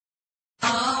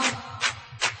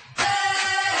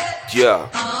Yeah.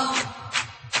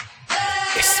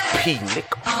 SP,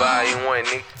 nigga. Volume 1,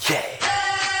 nigga. Yeah.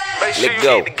 Make sure Let you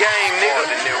go. get the game, nigga.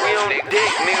 We on the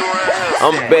dick, nigga, around here.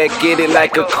 I'm back at it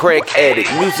like a crack addict.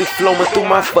 Music flowing through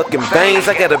my fucking veins.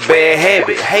 I got a bad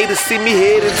habit. Haters see me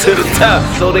heading to the top,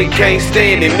 so they can't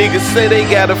stand it. Niggas say they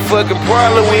got a fucking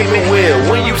problem with me.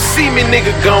 Well, when you see me,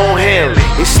 nigga, gon' handle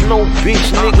it. It's no bitch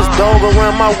niggas, dog,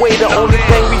 around my way. The only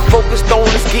thing we focused on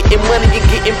is getting money and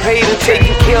getting paid and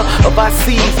taking care of our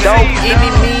seeds, dog. Any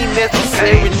mean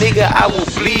necessary, nigga, I will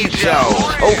bleed y'all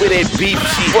over that beef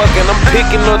shit. Fucking, I'm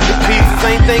picking up the pieces,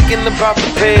 ain't thinking about the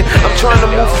past. I'm trying to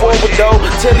move forward, though.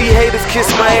 Tell these haters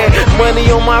kiss my ass. Money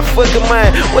on my fucking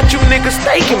mind. What you niggas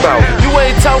thinking about? You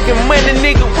ain't talking money,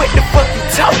 nigga. What the fuck you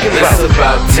talking about? It's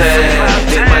about time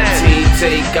that my team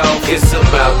take off. It's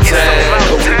about time.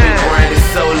 But we been grinding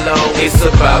so long. It's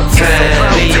about time.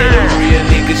 They let a real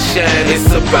nigga shine.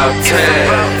 It's about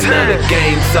time. Now the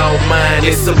game's all mine.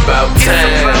 It's about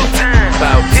time.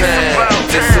 About time.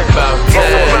 It's about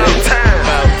time.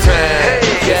 About time.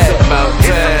 It's about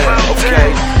time.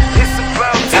 Okay. It's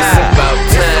about time. It's about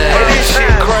time. Hey, this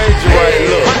shit crazy, right?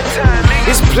 Look.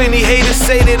 There's plenty haters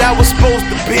say that I was supposed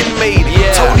to been made it.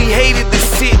 Yeah. Totally hated to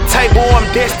sit tight, boy, I'm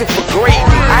destined for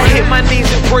greatness. I hit my knees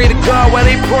and pray to God while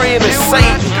they praying to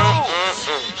Satan.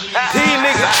 These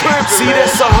niggas trippin'. See,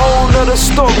 that's a whole nother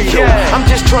story, though. I'm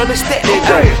just trying to stack that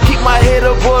dough. Keep my head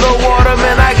above the water,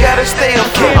 man, I gotta stay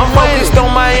afloat. I'm focused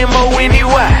on my MO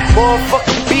anyway.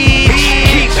 Motherfucker, bitch.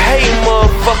 Keep hating,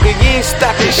 motherfucker, you ain't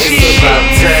stopping shit. It's about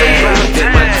time that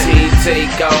my team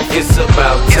take off. It's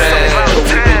about time. But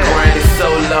we been grinding so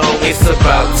long. It's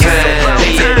about time.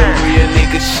 They let a real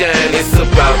nigga shine. It's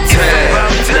about time.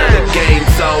 Now the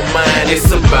game's all mine. It's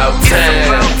about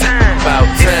time.